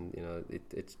place, and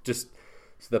it's just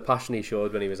the passion he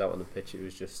showed when he was out on the pitch. It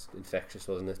was just infectious,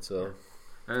 wasn't it? So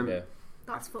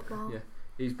that's football. Yeah.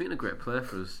 He's been a great player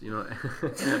for us,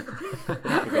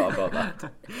 Forgot about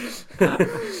that.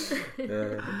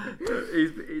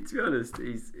 To be honest,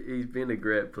 he's been a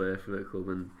great player for the club,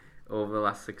 and over the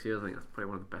last 6 years, I think that's probably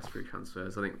one of the best free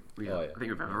transfers I think we've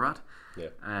ever had. Yeah.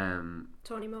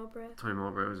 Tony Mowbray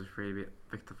was a freebie.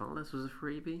 Victor Valdes was a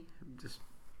freebie.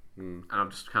 And I'm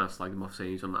just kind of slagging him off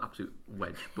saying he's on an absolute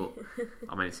wedge, but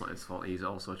I mean, it's not his fault. He's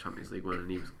also a Champions League winner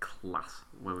and he was class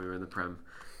when we were in the Prem.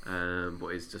 But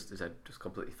his head just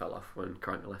completely fell off when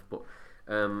Cranker left. But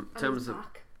in terms of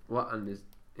what, and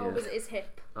Or was it his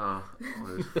hip? Oh, it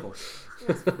was foot.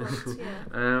 It was foot,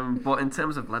 yeah. But in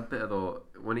terms of Ledbetter though,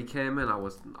 when he came in, I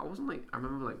wasn't like, I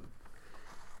remember like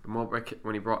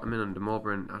when he brought him in under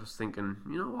Mowbray, I was thinking,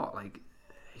 you know what, like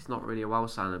he's not really a wow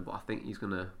signing, but I think he's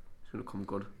gonna come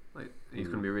good. Like he's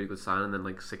gonna be a really good signing. And then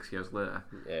like 6 years later,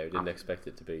 yeah, we didn't expect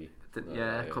it to be.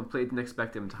 Completely didn't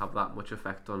expect him to have that much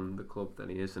effect on the club than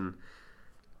he is, and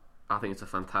I think it's a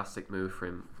fantastic move for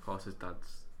him. Of course, his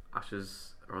dad's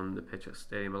ashes are on the pitch at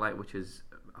Stadium of Light, which is,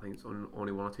 I think it's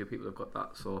only 1 or 2 people have got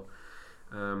that. So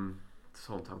it's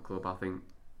a hometown club, I think,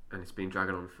 and it's been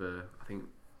dragging on for, I think,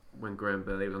 when Graham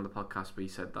Bailey was on the podcast, but he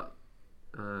said that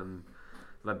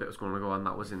Ledbetter was going to go, and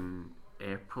that was in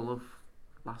April of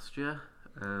last year.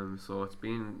 So it's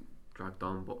been dragged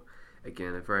on, but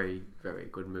again, a very, very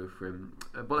good move for him.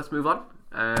 But let's move on.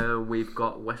 We've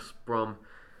got West Brom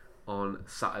on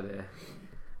Saturday.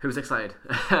 Who's excited?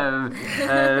 We've got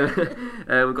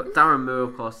Darren Moore,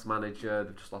 of course, the manager.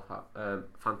 They've just lost that.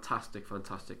 Fantastic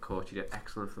coach. He did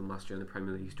excellent for them last year in the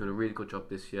Premier League. He's doing a really good job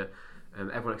this year.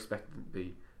 Everyone expected them to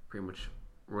be pretty much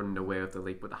running away with the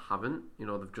league, but they haven't. You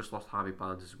know, they've just lost Harvey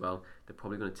Barnes as well. They're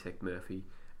probably going to take Murphy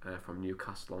from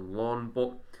Newcastle on loan.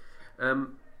 But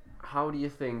how do you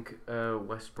think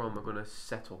West Brom are going to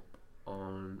set up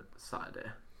on Saturday?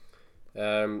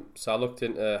 So I looked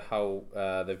into how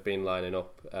they've been lining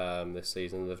up this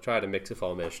season. They've tried a mix of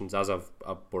formations, as I've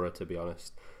Borough, to be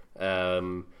honest.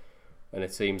 And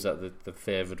it seems that the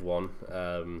favoured one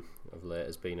of late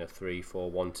has been a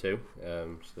 3-4-1-2.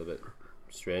 It's a little bit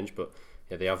strange, but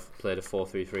yeah, they have played a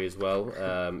 4-3-3 as well.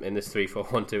 In this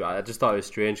 3-4-1-2, I just thought it was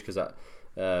strange because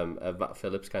Matt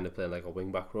Phillips kind of playing like a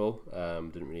wing back role.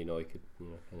 Didn't really know he could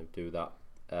kind of do that.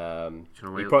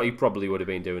 He probably would have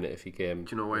been doing it if he came.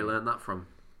 Do you know where he learned that from?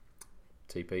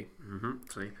 TP.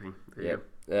 TP. Yeah.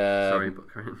 Sorry, but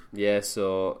yeah.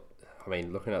 So I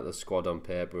mean, looking at the squad on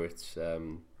paper, it's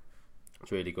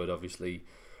really good. Obviously,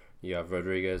 you have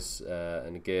Rodriguez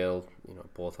and Gale,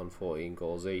 both on 14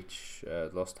 goals each.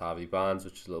 Lost Harvey Barnes,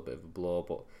 which is a little bit of a blow,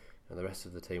 but the rest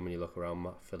of the team, when you look around,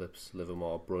 Matt Phillips,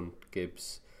 Livermore, Brunt,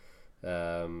 Gibbs,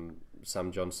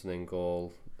 Sam Johnson in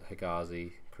goal,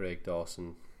 Higazi, Craig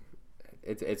Dawson.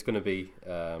 It's going to be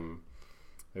a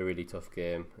really tough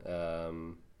game.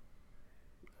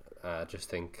 I just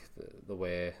think the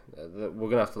way we're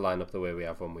going to have to line up the way we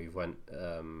have when we went.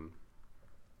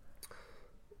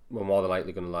 We're more than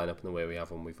likely going to line up in the way we have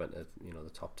when we've went to the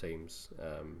top teams.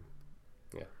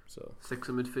 So 6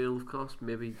 in midfield, of course.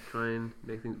 Maybe try and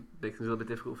make things a little bit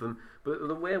difficult for them. But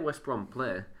the way West Brom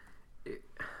play, but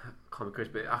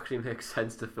it actually makes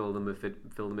sense to fill the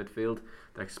midfield.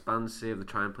 They're expansive. They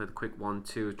try and play the quick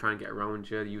 1-2, try and get around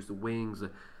you. They use the wings.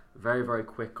 They're very, very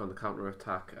quick on the counter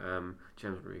attack.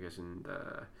 James Rodriguez and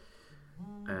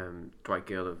Dwight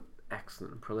Gale are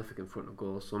excellent and prolific in front of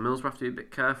goals. So Mills will have to be a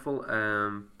bit careful.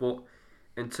 But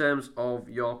in terms of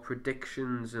your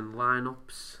predictions and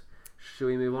lineups, should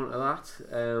we move on to that?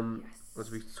 Yes.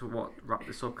 As we wrap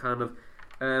this up, kind of.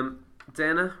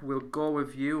 Dana, we'll go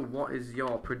with you. What is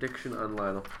your prediction and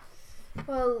lineup?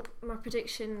 Well, my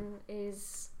prediction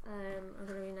is I'm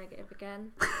going to be negative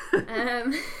again.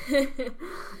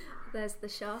 There's the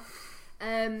shot.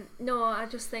 No, I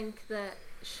just think that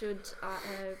should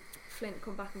Flint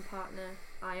come back and partner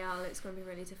Ayala, it's going to be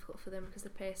really difficult for them because the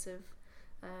pace of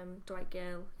Dwight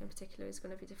Gale in particular is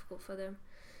going to be difficult for them.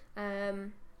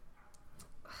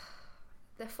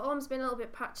 Their form's been a little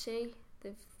bit patchy.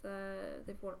 They've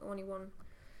only won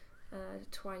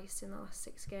twice in the last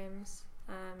 6 games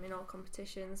in all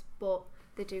competitions, but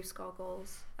they do score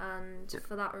goals, and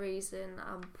for that reason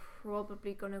I'm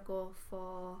probably going to go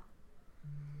for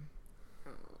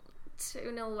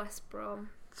 2-0 West Brom.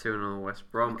 2-0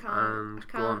 West Brom. I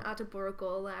can't add a Borough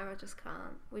goal there, I just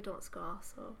can't. We don't score,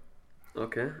 so.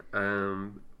 Okay.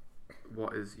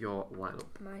 What is your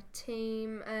lineup? My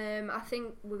team, I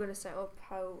think we're going to set up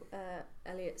how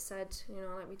Elliot said,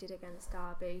 like we did against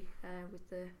Derby with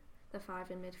the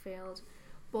 5 in midfield.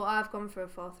 But I've gone for a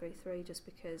 4-3-3 just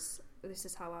because this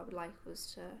is how I would like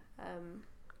us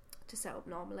to set up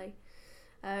normally.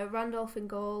 Randolph in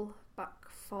goal, back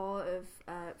 4 of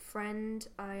Friend,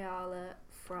 Ayala,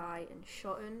 Fry and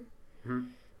Shotton. Mm-hmm.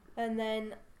 And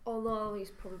then, although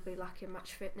he's probably lacking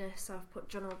match fitness, I've put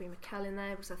John Obi-Mikel in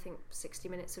there because I think 60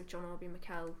 minutes of John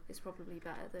Obi-Mikel is probably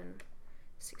better than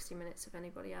 60 minutes of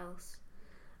anybody else.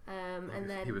 And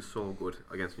then he was so good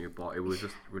against Newport. It was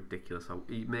just ridiculous how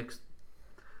he makes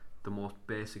the most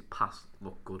basic pass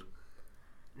look good.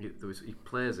 He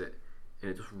plays it and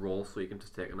it just rolls, so you can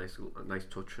just take a nice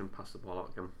touch and pass the ball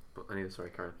out again. But anyway, sorry,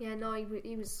 Karen. Yeah, no,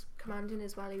 he was commanding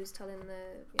as well. He was telling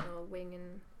the wing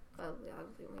and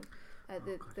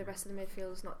the rest of the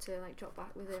midfielders not to like drop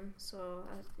back with him. So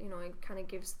it kind of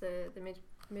gives the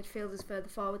midfielders further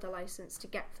forward the license to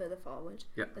get further forward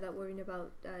without worrying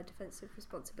about defensive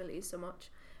responsibilities so much.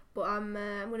 But I'm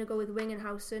going to go with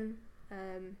Wingenhausen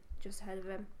just ahead of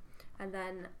him, and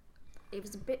then it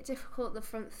was a bit difficult the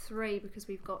front three because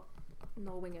we've got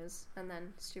no wingers, and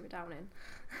then Stuart Downing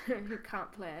who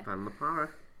can't play. Van La Parra.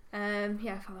 Van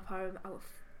La Parra out of,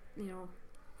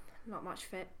 not much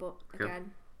fit, but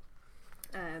again,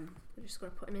 we're just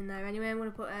going to put him in there anyway. I'm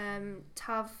going to put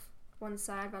Tav one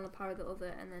side, Van La Parra the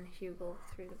other, and then Hugo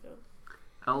through the middle.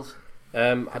 Els?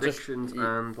 Predictions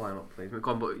and line-up, please.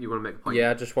 Go on, but you want to make a point?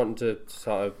 Yeah, I just wanted to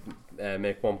sort of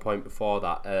make one point before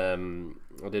that.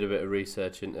 I did a bit of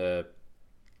research into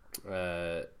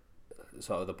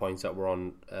sort of the points that we're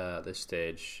on at this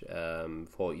stage,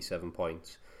 47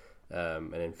 points,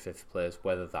 and in 5th place,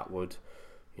 whether that would,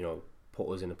 put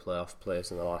us in a playoff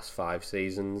place in the last 5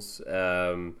 seasons.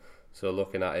 So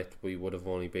looking at it, we would have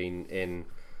only been in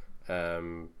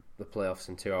the playoffs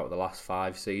in 2 out of the last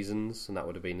 5 seasons, and that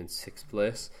would have been in 6th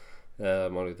place.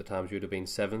 Only the times you would have been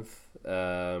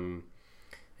 7th.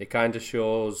 It kind of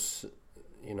shows,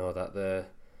 that the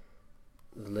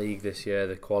league this year,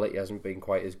 the quality hasn't been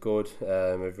quite as good.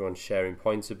 Everyone's sharing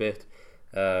points a bit.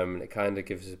 It kind of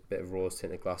gives us a bit of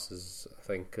rose-tinted glasses, I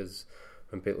think, because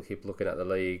when people keep looking at the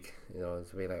league,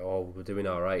 to be like, oh, we're doing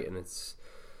all right, and it's.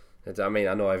 I mean,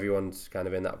 I know everyone's kind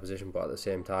of in that position, but at the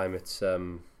same time, it's.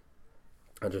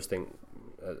 I just think,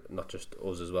 not just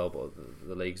us as well, but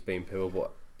the league's been poor.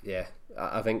 But yeah,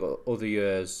 I think other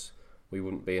years we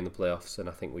wouldn't be in the playoffs, and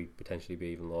I think we'd potentially be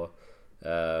even lower.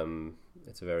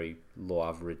 It's a very low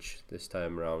average this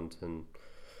time around, and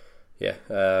yeah,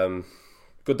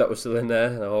 good that we're still in there,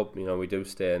 and I hope we do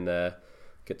stay in there,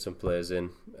 get some players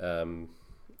in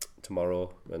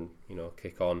tomorrow, and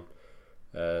kick on.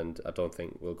 And I don't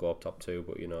think we'll go up top 2,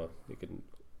 but you can,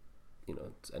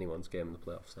 it's anyone's game in the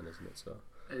playoffs, then, isn't it? So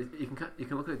you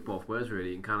can look at it both ways, really.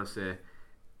 You can kind of say,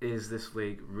 is this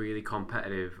league really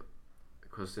competitive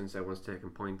because since everyone's taking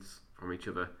points from each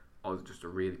other, or is it just a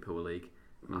really poor league?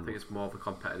 I think it's more of the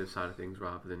competitive side of things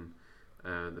rather than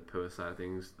the poor side of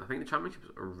things. I think the Championship's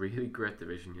a really great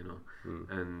division,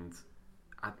 and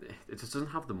it just doesn't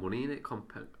have the money in it.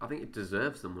 I think it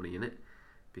deserves the money in it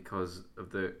because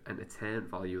of the entertainment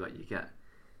value that you get.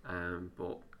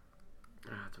 But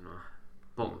I don't know.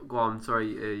 But go on,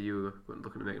 sorry, you were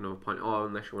looking to make another point. Oh,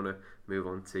 unless you want to move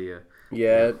on to your...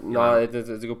 Yeah, it's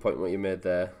a good point what you made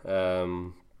there.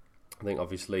 I think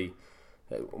obviously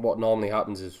what normally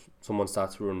happens is someone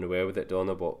starts running away with it, don't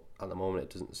they? But at the moment it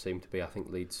doesn't seem to be. I think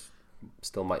Leeds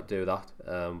still might do that,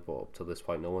 but up to this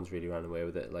point no one's really ran away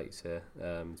with it, like you say.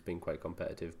 It's been quite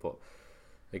competitive, but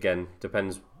again,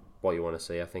 depends what you want to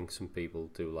see. I think some people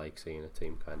do like seeing a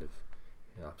team kind of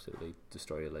absolutely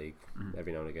destroy a league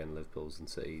every now and again. Liverpool's and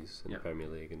City's in the Premier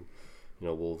League, and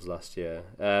Wolves last year.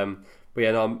 But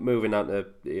yeah, no, moving on to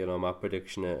my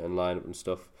prediction and lineup and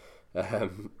stuff.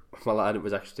 My lineup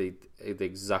was actually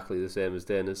exactly the same as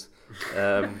Dana's.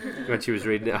 When she was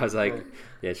reading it, I was like,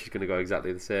 yeah, she's going to go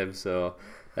exactly the same. So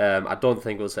I don't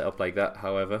think we'll set up like that.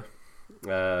 However,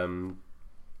 I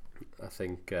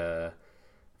think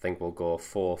we'll go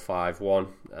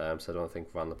 4-5-1. So I don't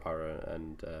think Van La Parra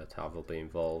and Tav will be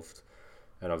involved,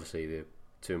 and obviously the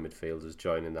 2 midfielders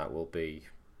joining that will be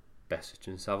Besic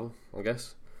and Saville, I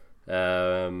guess.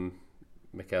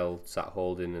 Mikel sat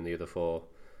holding, and the other 4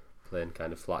 playing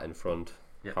kind of flat in front.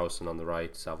 Howson on the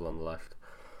right, Saville on the left.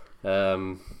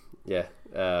 And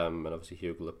obviously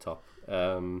Hugo up top.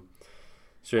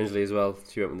 Strangely as well,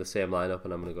 she went with the same lineup,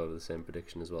 and I'm going to go with the same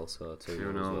prediction as well. So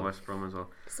 2-0 as well. West Brom as well.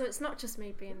 So it's not just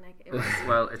me being negative.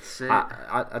 Well, it's.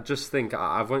 I just think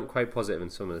I've went quite positive in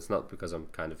some, and it's not because I'm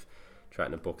kind of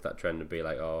trying to buck that trend and be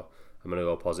like, oh, I'm going to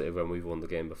go positive when we've won the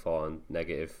game before, and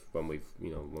negative when we've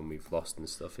lost and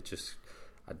stuff. It's just,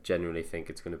 I genuinely think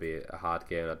it's going to be a hard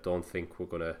game. I don't think we're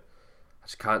going to. I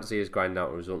just can't see us grinding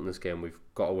out a result in this game. We've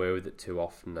got away with it too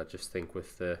often. I just think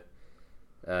with the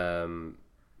bad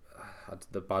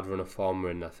run of form we're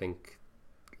in, I think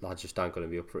lads just aren't going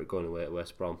to be up for it going away at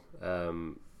West Brom,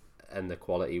 and the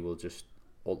quality will just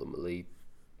ultimately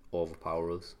overpower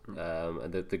us,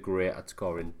 and they're great at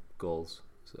scoring goals.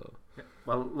 So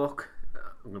well, look,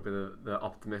 I'm going to be the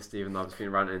optimist, even though I've just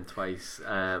been ranting twice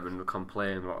and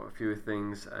complain about a few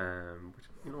things, which,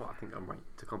 you know what, I think I'm right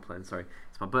to complain. Sorry,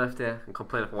 it's my birthday, I can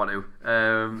complain if I want to,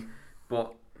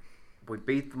 but we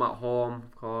beat them at home,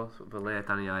 of course, with the late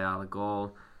Danny Ayala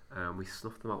goal. We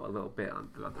snuffed them out a little bit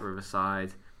at the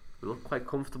Riverside. We looked quite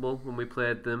comfortable when we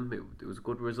played them. It was a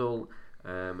good result,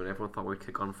 and everyone thought we'd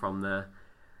kick on from there.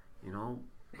 We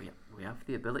we have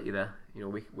the ability there. You know,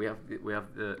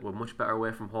 we're much better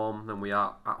away from home than we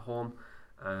are at home.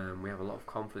 We have a lot of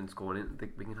confidence going in.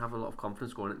 We can have a lot of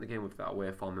confidence going into the game with that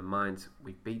away form in mind.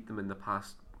 We beat them in the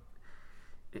past.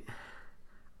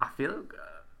 I feel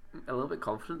a little bit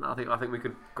confident. I think we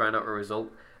could grind out a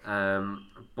result.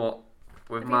 But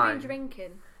with Have you been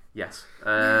drinking? Yes.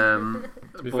 To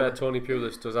be fair, Tony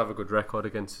Pulis does have a good record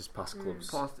against his past clubs.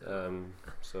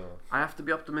 So I have to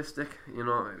be optimistic, you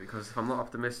know, because if I'm not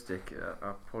optimistic,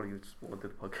 I probably just won't do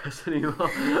the podcast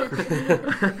anymore.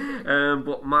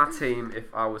 But my team, if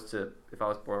I was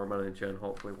Borough manager, and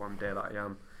hopefully one day that I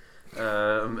am,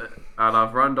 I'd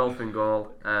have Randolph in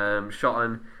goal,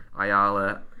 Shotton,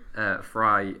 Ayala,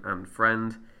 Fry, and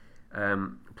Friend.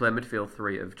 Play midfield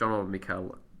 3 of John Owen,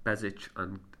 Mikel, Bezic,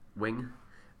 and Wing.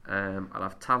 I'd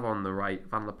have Tav on the right,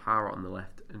 Van La Parra on the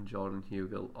left, and Jordan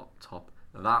Hugill up top.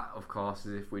 Now that, of course,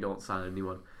 is if we don't sign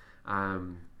anyone.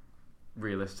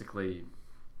 Realistically,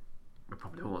 we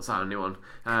probably won't sign anyone.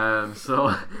 But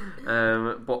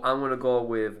I'm going to go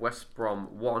with West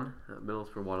Brom 1,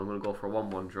 Middlesbrough 1. I'm going to go for a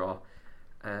 1-1 draw.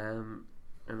 And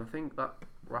I think that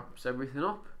wraps everything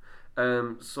up.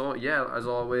 So yeah, as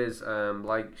always,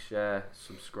 like, share,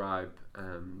 subscribe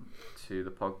to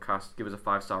the podcast. Give us a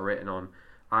 5-star rating on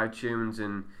iTunes.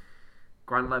 And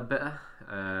Grant Ledbetter,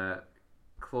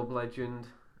 club legend,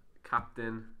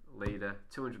 captain, leader,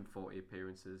 240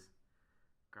 appearances.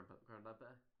 Grant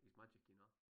Ledbetter, he's magic, you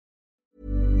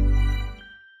know.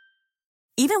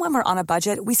 Even when we're on a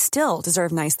budget, we still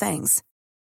deserve nice things.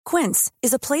 Quince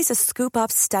is a place to scoop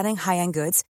up stunning high-end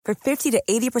goods for 50 to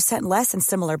 80% less than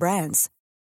similar brands.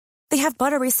 They have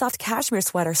buttery soft cashmere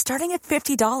sweaters starting at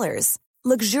 $50,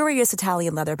 luxurious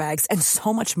Italian leather bags, and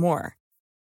so much more.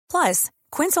 Plus,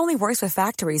 Quince only works with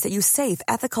factories that use safe,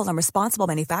 ethical, and responsible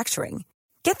manufacturing.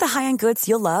 Get the high-end goods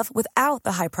you'll love without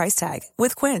the high price tag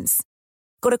with Quince.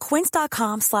 Go to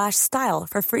quince.com/style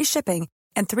for free shipping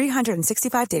and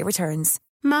 365-day returns.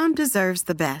 Mom deserves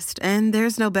the best, and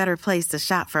there's no better place to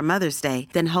shop for Mother's Day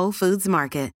than Whole Foods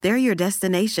Market. They're your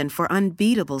destination for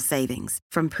unbeatable savings,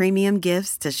 from premium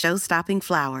gifts to show-stopping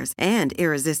flowers and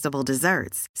irresistible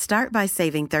desserts. Start by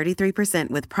saving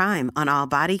 33% with Prime on all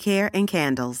body care and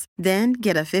candles. Then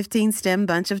get a 15-stem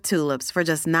bunch of tulips for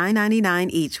just $9.99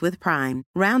 each with Prime.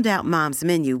 Round out Mom's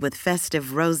menu with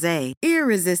festive rosé,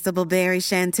 irresistible berry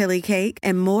chantilly cake,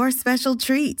 and more special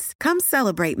treats. Come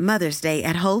celebrate Mother's Day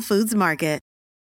at Whole Foods Market.